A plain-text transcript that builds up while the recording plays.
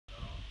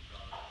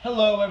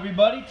Hello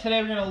everybody,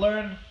 today we're going to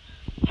learn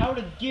how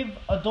to give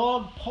a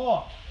dog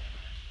paw.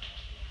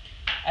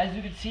 As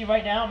you can see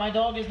right now, my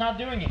dog is not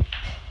doing it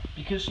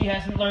because she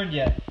hasn't learned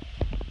yet.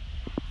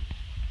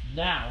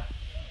 Now,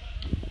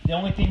 the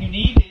only thing you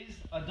need is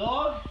a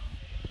dog,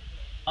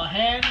 a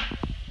hand,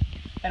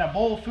 and a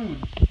bowl of food.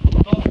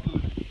 Dog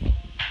food.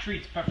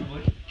 Treats,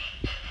 preferably.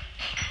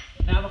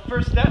 Now the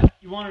first step,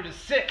 you want her to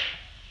sit.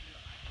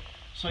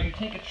 So you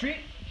take a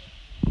treat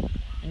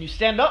and you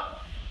stand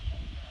up.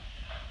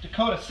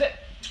 Dakota, sit.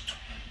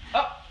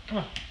 Up, come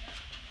on.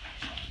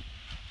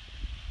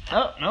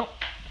 Oh, no.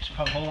 Just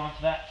probably hold on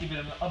to that. Keep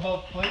it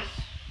above place.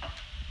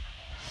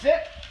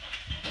 Sit.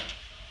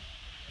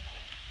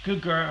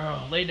 Good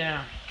girl. Lay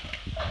down.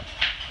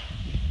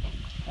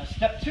 Now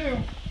step 2.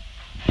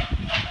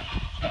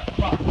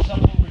 Prop this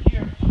up over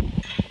here.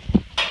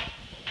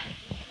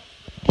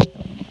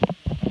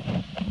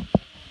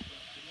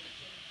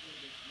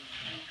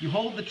 You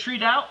hold the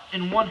treat out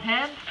in one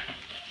hand.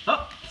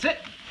 Up, sit.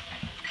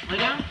 Lay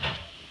down.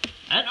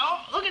 And oh,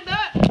 look at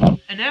that.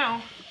 And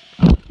now,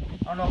 I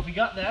don't know if we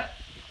got that,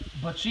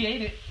 but she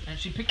ate it and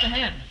she picked the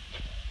hand.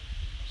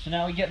 So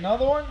now we get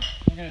another one.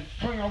 We're going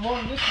to bring her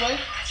along this way.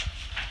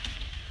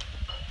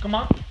 Come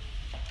on.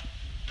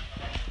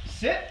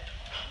 Sit.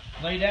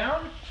 Lay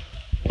down.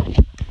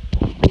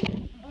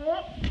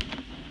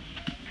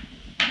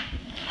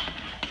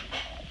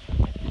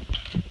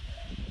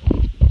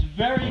 It's a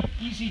very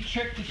easy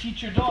trick to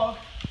teach your dog.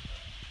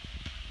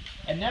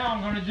 And now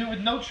I'm going to do it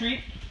with no treat.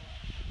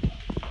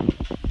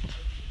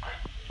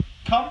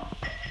 Come.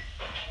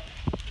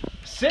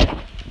 Sit.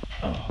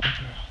 Oh, good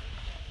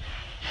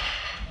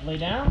girl. Lay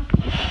down.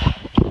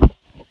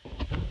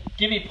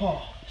 Give me a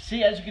paw.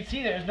 See, as you can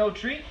see, there's no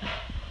treat.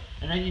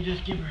 And then you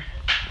just give her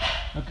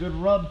a good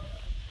rub.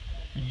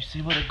 And you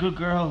see what a good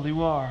girl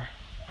you are.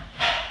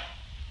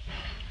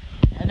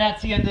 And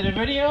that's the end of the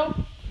video.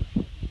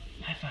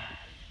 High five.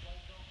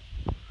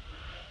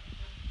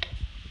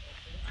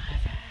 High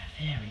five.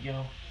 There we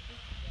go.